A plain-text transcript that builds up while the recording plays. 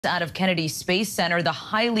Out of Kennedy Space Center, the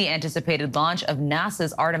highly anticipated launch of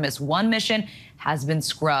NASA's Artemis I mission has been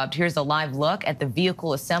scrubbed. Here's a live look at the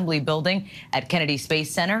vehicle assembly building at Kennedy Space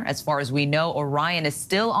Center. As far as we know, Orion is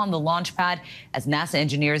still on the launch pad as NASA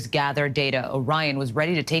engineers gather data. Orion was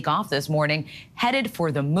ready to take off this morning, headed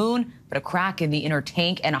for the moon, but a crack in the inner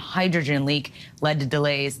tank and a hydrogen leak led to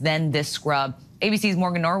delays. Then this scrub. ABC's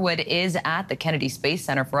Morgan Norwood is at the Kennedy Space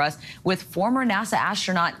Center for us with former NASA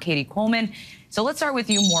astronaut Cady Coleman. So let's start with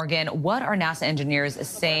you, Morgan. What are NASA engineers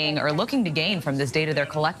saying or looking to gain from this data they're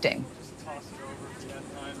collecting?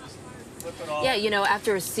 Yeah,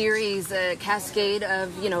 after a series, cascade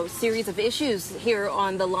of, series of issues here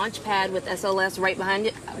on the launch pad with SLS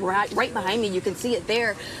right behind me, you can see it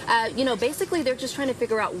there. Basically they're just trying to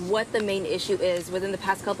figure out what the main issue is. Within the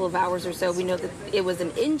past couple of hours or so, we know that it was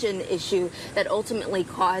an engine issue that ultimately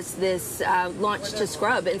caused this launch to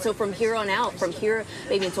scrub. And so from here on out, from here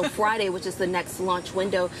maybe until Friday, which is the next launch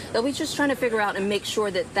window, they'll be just trying to figure out and make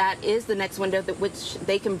sure that that is the next window that which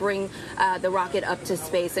they can bring the rocket up to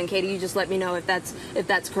space. And Cady, you just let me know if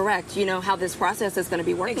that's correct, how this process is going to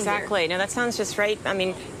be working. Exactly. Here. No, that sounds just right. I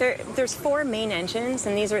mean, there's four main engines,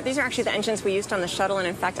 and these are actually the engines we used on the shuttle. And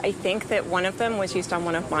in fact, I think that one of them was used on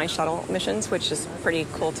one of my shuttle missions, which is pretty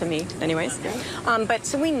cool to me, anyways. But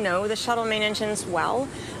so we know the shuttle main engines well.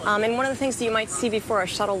 And one of the things that you might see before a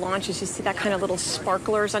shuttle launch is you see that kind of little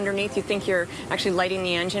sparklers underneath. You think you're actually lighting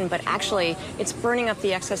the engine, but actually it's burning up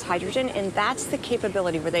the excess hydrogen, and that's the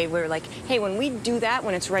capability where they were like, hey, when we do that,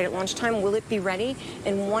 when it's right at launch time, will it be ready?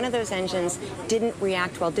 And one of those engines didn't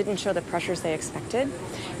react well, didn't show the pressures they expected.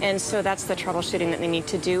 And so that's the troubleshooting that they need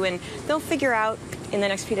to do. And they'll figure out in the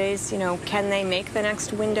next few days, can they make the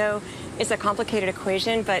next window? It's a complicated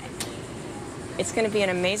equation, but it's going to be an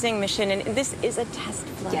amazing mission. And this is a test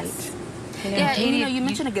flight. Yes. Yeah, and you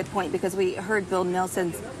mentioned a good point because we heard Bill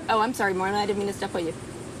Nelson's... Oh, I'm sorry, Morgan, I didn't mean to step on you.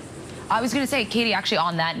 I was going to say, Cady, actually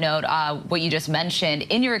on that note, what you just mentioned,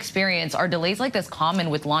 in your experience, are delays like this common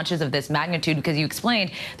with launches of this magnitude? Because you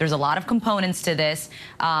explained there's a lot of components to this.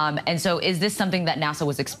 And so is this something that NASA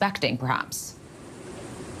was expecting, perhaps?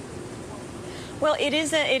 Well, it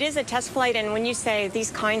is a test flight, and when you say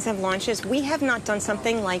these kinds of launches, we have not done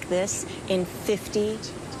something like this in 50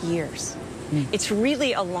 years. It's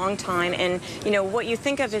really a long time, and what you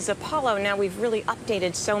think of as Apollo, now we've really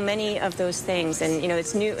updated so many of those things, and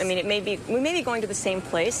it's new. I mean, we may be going to the same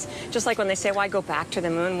place, just like when they say, why go back to the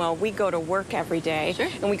moon? Well, we go to work every day, sure,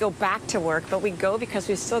 and we go back to work, but we go because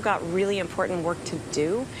we've still got really important work to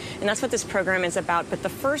do, and that's what this program is about. But the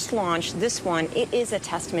first launch, this one, it is a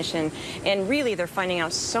test mission, and really they're finding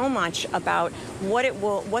out so much about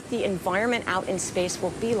what the environment out in space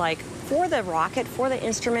will be like for the rocket, for the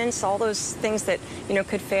instruments, all those things that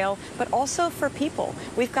could fail, but also for people.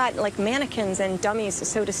 We've got like mannequins and dummies,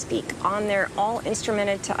 so to speak, on there, all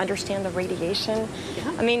instrumented to understand the radiation.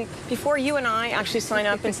 Yeah. I mean, before you and I actually sign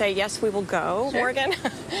up and say, yes, we will go, sure, Morgan,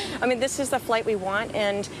 I mean, this is the flight we want,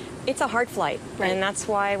 and it's a hard flight, right, and that's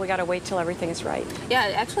why we got to wait till everything is right. Yeah,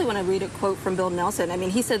 I actually want to read a quote from Bill Nelson. I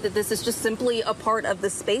mean, he said that this is just simply a part of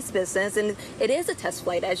the space business, and it is a test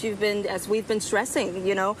flight, as we've been stressing.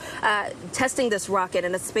 Testing this rocket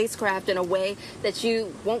and a spacecraft in a way that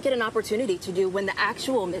you won't get an opportunity to do when the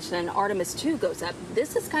actual mission, Artemis II, goes up.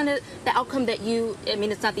 This is kind of the outcome that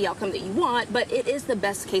it's not the outcome that you want, but it is the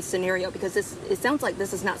best case scenario, because it sounds like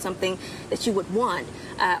this is not something that you would want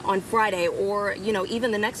on Friday or,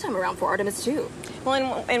 even the next time around for Artemis II.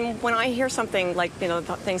 Well, and when I hear something like, the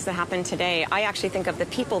things that happened today, I actually think of the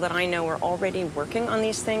people that I know are already working on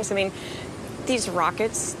these things. I mean, these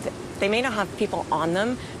rockets, they may not have people on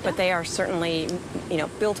them, but they are certainly,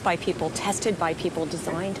 built by people, tested by people,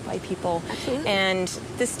 designed by people. Absolutely. And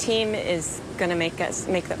this team is going to make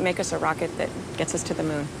us a rocket that gets us to the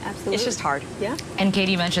moon. Absolutely. It's just hard. Yeah. And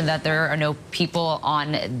Cady mentioned that there are no people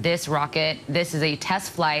on this rocket. This is a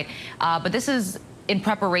test flight, but this is in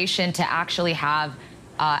preparation to actually have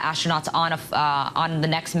astronauts on the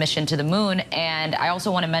next mission to the moon. And I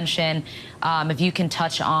also want to mention, if you can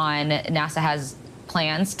touch on, NASA has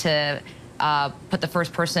plans to put the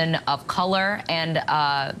first person of color and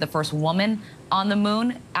the first woman on the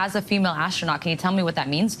moon as a female astronaut. Can you tell me what that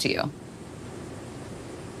means to you?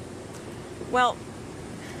 Well,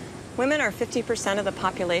 women are 50% of the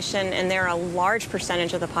population, and they're a large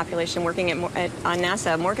percentage of the population working on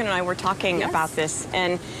NASA. Morgan and I were talking, yes, about this,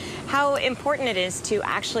 and how important it is to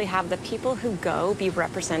actually have the people who go be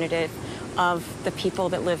representative of the people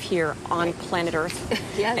that live here on planet Earth.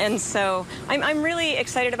 Yes. And so I'm really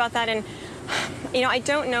excited about that. And I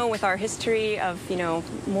don't know, with our history of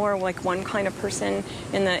more like one kind of person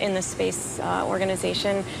in the space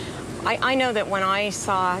organization, I know that when I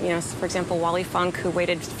saw, for example, Wally Funk, who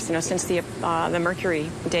waited, since the Mercury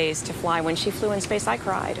days to fly, when she flew in space, I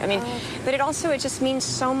cried. I mean, but it just means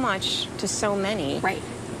so much to so many. Right.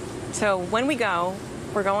 So when we go,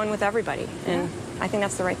 we're going with everybody, and I think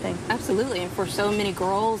that's the right thing. Absolutely, and for so many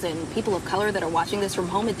girls and people of color that are watching this from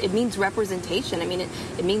home, it means representation. I mean,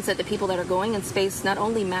 it means that the people that are going in space not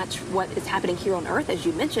only match what is happening here on Earth, as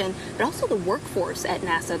you mentioned, but also the workforce at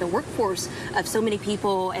NASA, the workforce of so many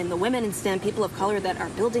people and the women in STEM, people of color that are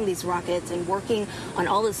building these rockets and working on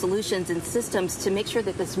all the solutions and systems to make sure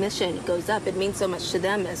that this mission goes up. It means so much to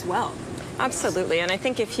them as well. Absolutely, and I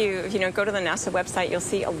think if you go to the NASA website, you'll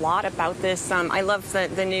see a lot about this. I love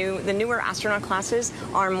that the newer astronaut classes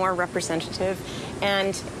are more representative,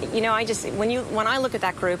 and when I look at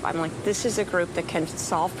that group, I'm like, this is a group that can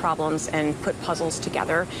solve problems and put puzzles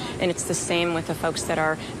together, and it's the same with the folks that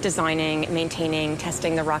are designing, maintaining,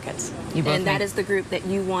 testing the rockets. And that is the group that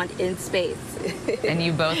you want in space. And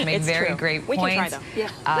you both make very great points. We can try them. Yeah,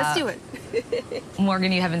 let's do it.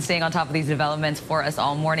 Morgan, you have been staying on top of these developments for us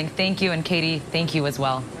all morning. Thank you, and Cady, thank you as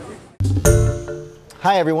well.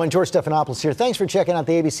 Hi everyone, George Stephanopoulos here. Thanks for checking out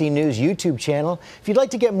the ABC News YouTube channel. If you'd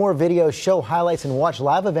like to get more videos, show highlights, and watch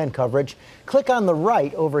live event coverage, click on the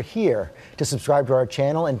right over here to subscribe to our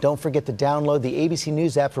channel, and don't forget to download the ABC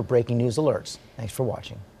News app for breaking news alerts. Thanks for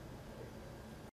watching.